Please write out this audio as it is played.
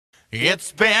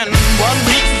It's been 1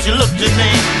 week since you looked at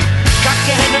me, cocked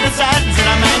your head to the side and said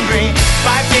I'm angry.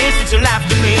 5 days since you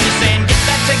laughed at me, saying get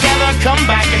back together, come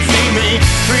back and see me.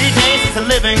 3 days since the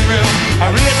living room, I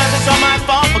realized it's all my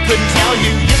fault but couldn't tell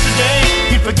you.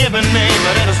 Yesterday you'd forgiven me,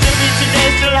 but it'll still be 2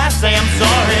 days till I say I'm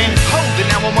sorry. Hold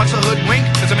it, now I watch the hoodwink.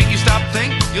 Does it make you stop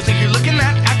think? You'll think you're looking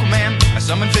at Aquaman. I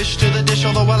summon fish to the dish,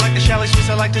 although I like the chalet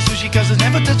Swiss, I like the sushi cause it's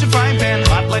never touch a frying pan.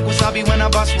 Hot like wasabi when I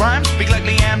bust rhymes, speak like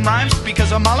Leanne rhymes,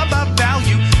 because I'm all about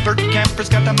value. Bert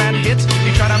Camper's got the mad hits,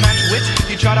 you try to match wits,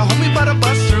 you try to hold me but I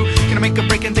bust through. Can I make a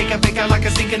break and take a pick out like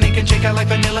a stinking naked and shake out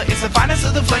like vanilla? It's the finest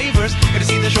of the flavors. Gotta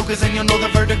see the show cause then you'll know the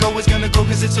vertigo is gonna go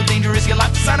cause it's so dangerous you'll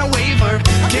have to sign a waiver.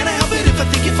 Can't I help it if I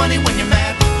think you're funny when you're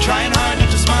mad? Trying hard not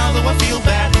to smile though I feel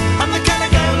bad. I'm the kind of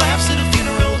guy who laughs at a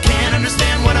funeral. Can't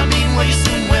understand what I mean, well you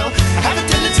soon will. I have a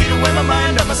tendency to wear my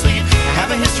mind on my sleeve. I have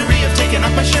a history of taking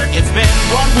off my shirt. It's been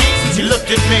 1 week since you looked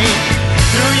at me,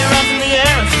 threw your arms in the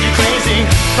air and said you're crazy.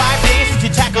 5 days since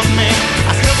you tackled me,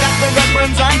 I still got the red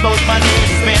burns on both my knees.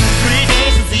 It's been 3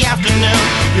 days since the afternoon,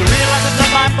 you realize it's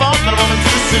not my fault but a moment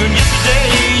too soon. Yesterday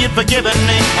you'd forgiven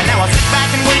me, and now I'll sit back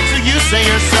and wait till you say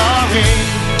you're sorry.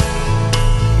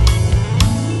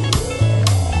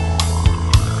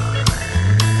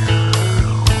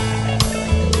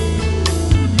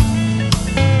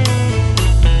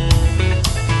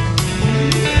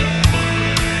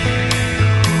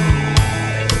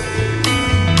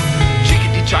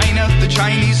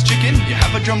 Chinese chicken, you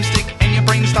have a drumstick and your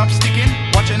brain stops sticking.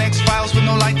 Watching X-Files with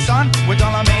no lights on, with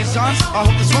all our maisons. I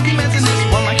hope the smoky man's in this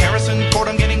one like Harrison Ford.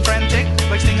 I'm getting frantic,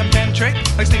 like Sting and Pentrick,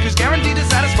 like Snickers guaranteed to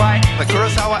satisfy. Like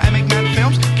Kurosawa, I make mad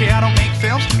films. Okay, I don't make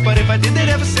films, but if I did,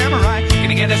 they'd have a samurai.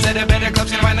 Gonna get a set of better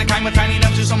clubs, gonna find the kind with tiny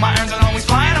nubs, so my irons are always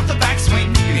flying off the backswing.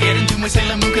 Gonna get into my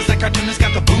Sailor Moon, cause that cartoonist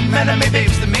got the boom anime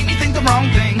babes that make me think the wrong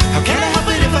thing. How can I help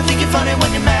it if I think you're funny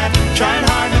when you're mad? Trying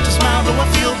hard not to smile, though I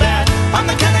feel bad. I'm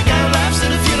the kind of guy who laughs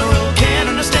at a funeral. Can't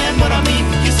understand what I mean,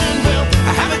 you soon will.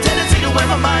 I have a tendency to wear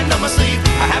my mind on my sleeve.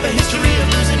 I have a history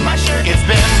of losing my shirt. It's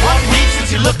been 1 week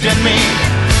since you looked at me,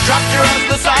 dropped your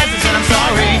arms to the sides and said I'm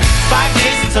sorry. 5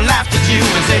 days since I laughed at you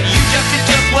and said you just did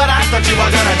just what I thought you were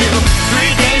gonna do.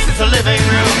 3 days since the living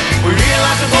room, we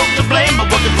realized we're both to blame, but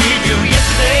what could we do?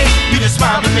 Yesterday, you just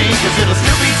smiled at me, cause it'll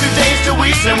still be 2 days till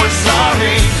we say we're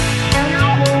sorry.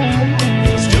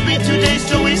 Still be 2 days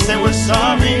till we say we're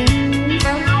sorry.